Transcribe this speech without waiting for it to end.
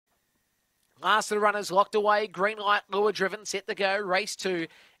Last of the runners locked away. Green light, lure driven, set to go. Race 2.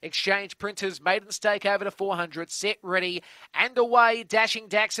 Exchange Printers, maiden stake over to 400. Set, ready, and away. Dashing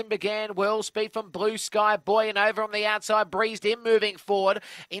Daxon began. World speed from Blue Sky Boy, and over on the outside, breezed in, moving forward.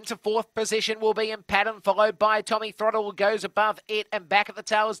 Into fourth position will be in pattern, followed by Tommy Throttle, goes above it, and back at the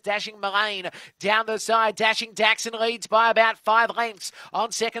tail is Dashing Mullane. Down the side, Dashing Daxon leads by about 5 lengths.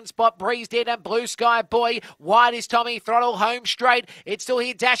 On second spot, breezed in, and Blue Sky Boy. Wide is Tommy Throttle, home straight. It's still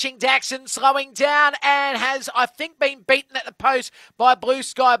here, Dashing Daxon slowing down, and has, I think, been beaten at the post by Blue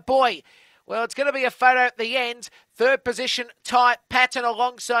Sky Boy. Well, it's going to be a photo at the end. Third position, tight pattern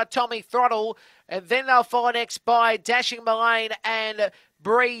alongside Tommy Throttle. And then they'll follow next by Dashing Mullane and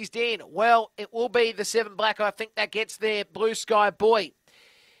Breezed In. Well, it will be the 7 Black. I think that gets there, Blue Sky Boy.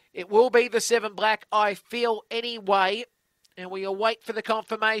 It will be the 7 Black, I feel, anyway. And we'll wait for the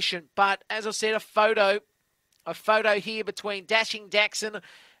confirmation. But as I said, a photo here between Dashing Daxon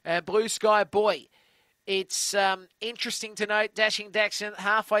and Blue Sky Boy. It's interesting to note Dashing Daxon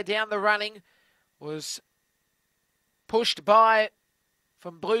halfway down the running was pushed by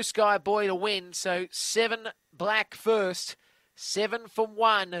from Blue Sky Boy to win. So 7 Black first, 7 from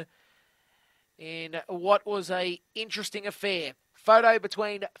 1 in what was a interesting affair. Photo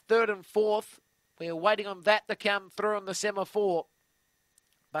between third and fourth. We're waiting on that to come through on the semaphore.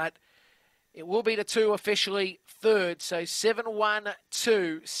 But it will be the 2 officially third. So 7-1-2.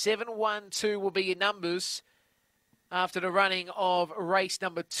 7-1-2 will be your numbers after the running of race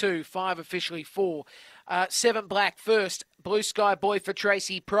number 2. 5 officially 4. 7 Black first. Blue Sky Boy for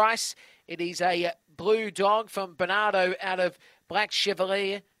Tracy Price. It is a blue dog from Bernardo out of Black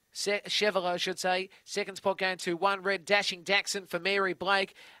Chevalier. Chevalier, I should say. Second spot going to 1 Red Dashing Daxon for Mary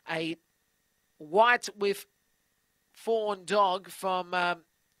Blake. A white with fawn dog from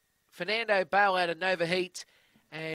Fernando Bale out of Nova Heat.